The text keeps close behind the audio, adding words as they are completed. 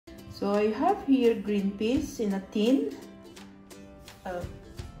So I have here green peas in a tin,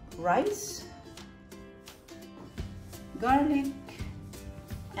 rice, garlic,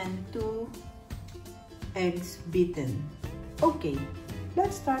 and 2 eggs beaten. Okay,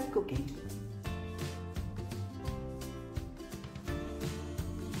 let's start cooking.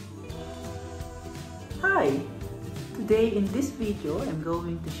 Hi! Today in this video, I'm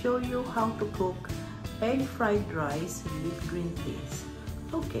going to show you how to cook egg fried rice with green peas.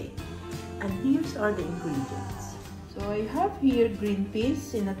 Okay, and here's are the ingredients. So I have here green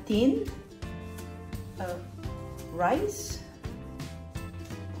peas in a tin, rice,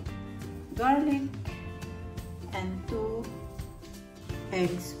 garlic, and 2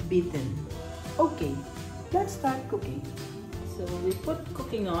 eggs beaten. Okay, let's start cooking. So we put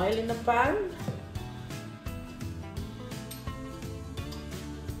cooking oil in the pan.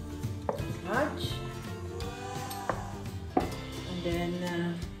 Much, and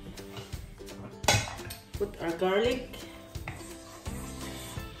then put our garlic.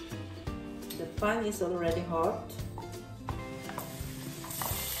 The pan is already hot.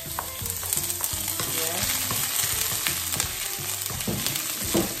 Yeah.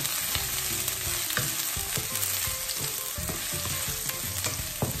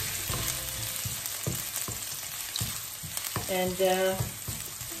 And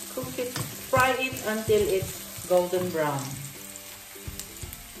cook it, fry it until it's golden brown.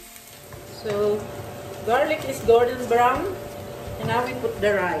 So garlic is golden brown, and now we put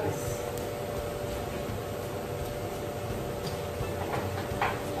the rice.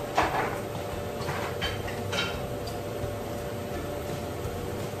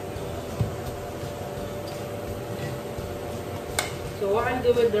 So what I'll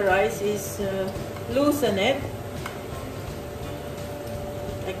do with the rice is loosen it.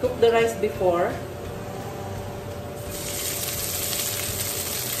 I cooked the rice before,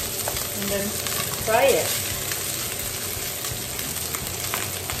 and then fry it.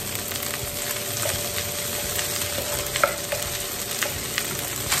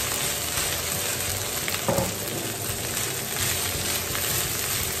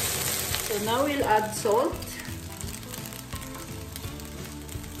 So now we'll add salt.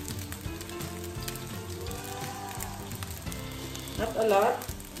 Not a lot.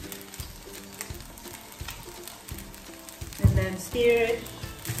 And then stir it.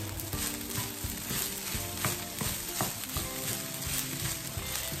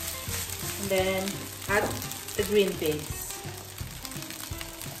 And then add the green peas.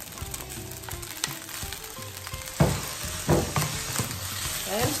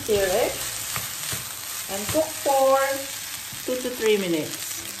 And stir it. And cook for 2 to 3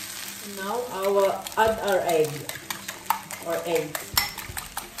 minutes. And now I will add our egg.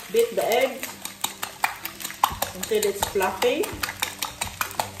 Beat the egg until it's fluffy.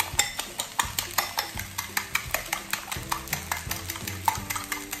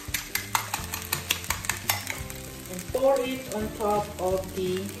 And pour it on top of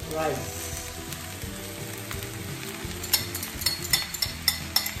the rice.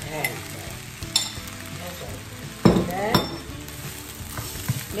 And then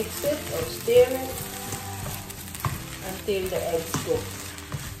mix it or stir it until the eggs cook.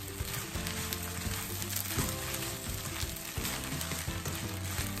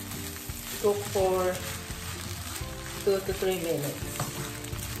 Cook for 2 to 3 minutes.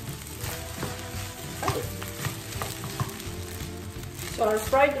 Okay. So our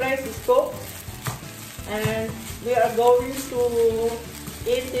fried rice is cooked, and we are going to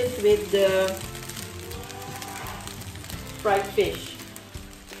eat it with the fried fish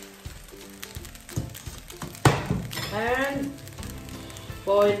and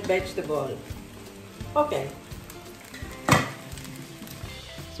boiled vegetable. Okay.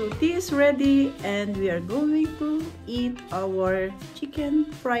 So tea is ready, and we are going to eat our chicken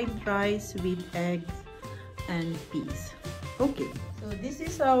fried rice with eggs and peas. Okay. So this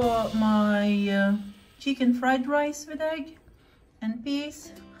is my chicken fried rice with egg and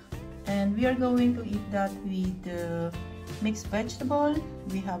peas, and we are going to eat that with mixed vegetable.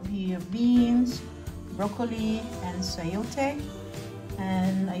 We have here beans, broccoli, and sayote,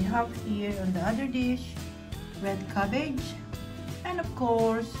 and I have here on the other dish red cabbage, and of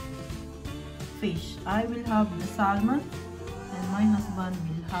course fish. I will have the salmon, and my husband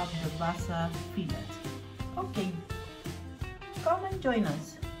will have the basa fillet. Okay, come and join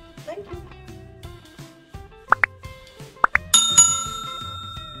us. Thank you.